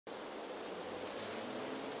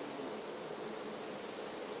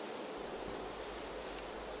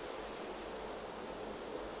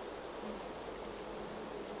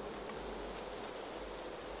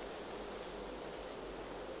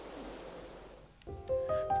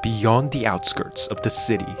beyond the outskirts of the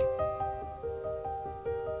city,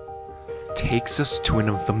 takes us to an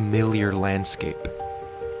unfamiliar landscape,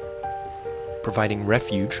 providing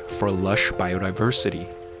refuge for lush biodiversity.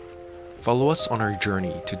 Follow us on our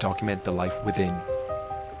journey to document the life within.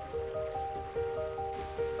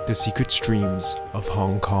 The secret streams of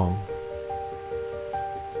Hong Kong.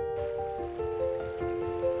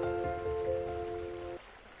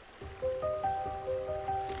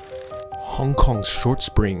 Hong Kong's short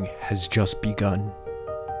spring has just begun.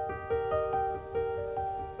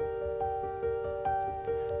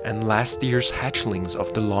 And last year's hatchlings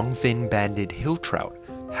of the Longfin Banded Hill Trout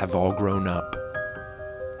have all grown up.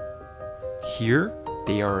 Here,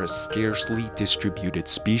 they are a scarcely distributed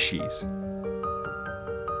species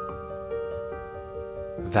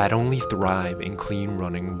that only thrive in clean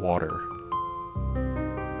running water.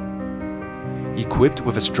 Equipped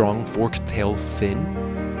with a strong forked tail fin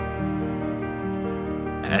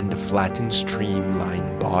and a flattened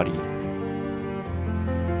streamlined body,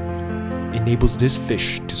 enables this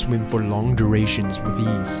fish to swim for long durations with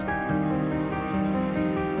ease.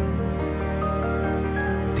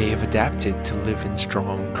 They have adapted to live in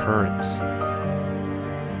strong currents,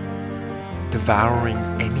 devouring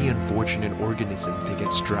any unfortunate organism that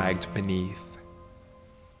gets dragged beneath.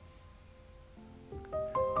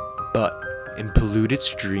 But in polluted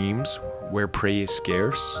streams where prey is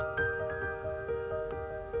scarce,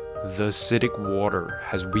 the acidic water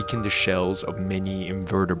has weakened the shells of many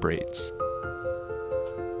invertebrates,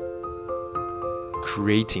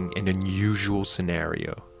 creating an unusual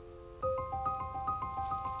scenario.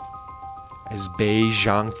 As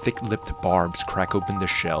Beijing thick-lipped barbs crack open the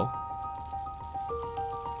shell,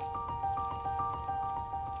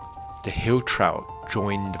 the hill trout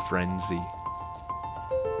join the frenzy.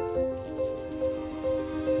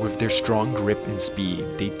 With their strong grip and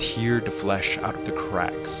speed, they tear the flesh out of the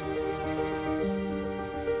cracks,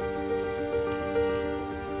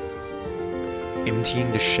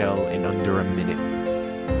 emptying the shell in under a minute.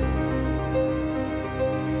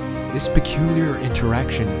 This peculiar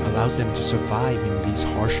interaction allows them to survive in these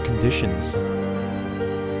harsh conditions.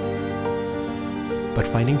 But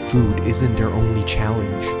finding food isn't their only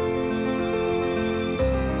challenge.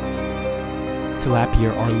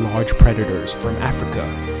 Tilapia are large predators from Africa,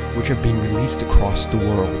 which have been released across the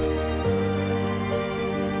world.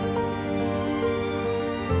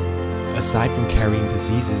 Aside from carrying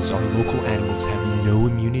diseases our local animals have no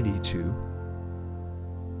immunity to,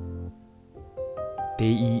 they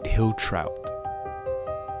eat hill trout.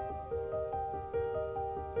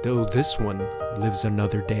 Though this one lives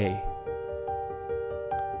another day.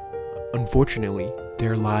 Unfortunately,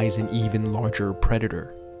 there lies an even larger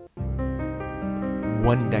predator,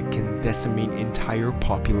 one that can decimate entire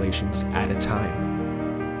populations at a time.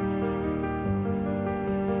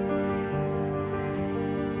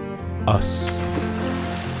 Us.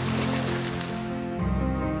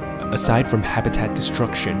 Aside from habitat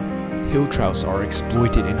destruction, hill trouts are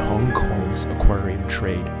exploited in Hong Kong's aquarium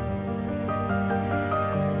trade.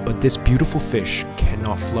 But this beautiful fish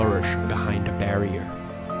cannot flourish behind a barrier.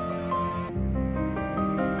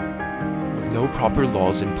 With no proper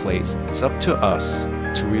laws in place, it's up to us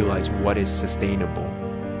to realize what is sustainable,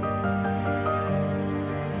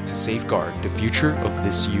 to safeguard the future of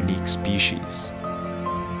this unique species.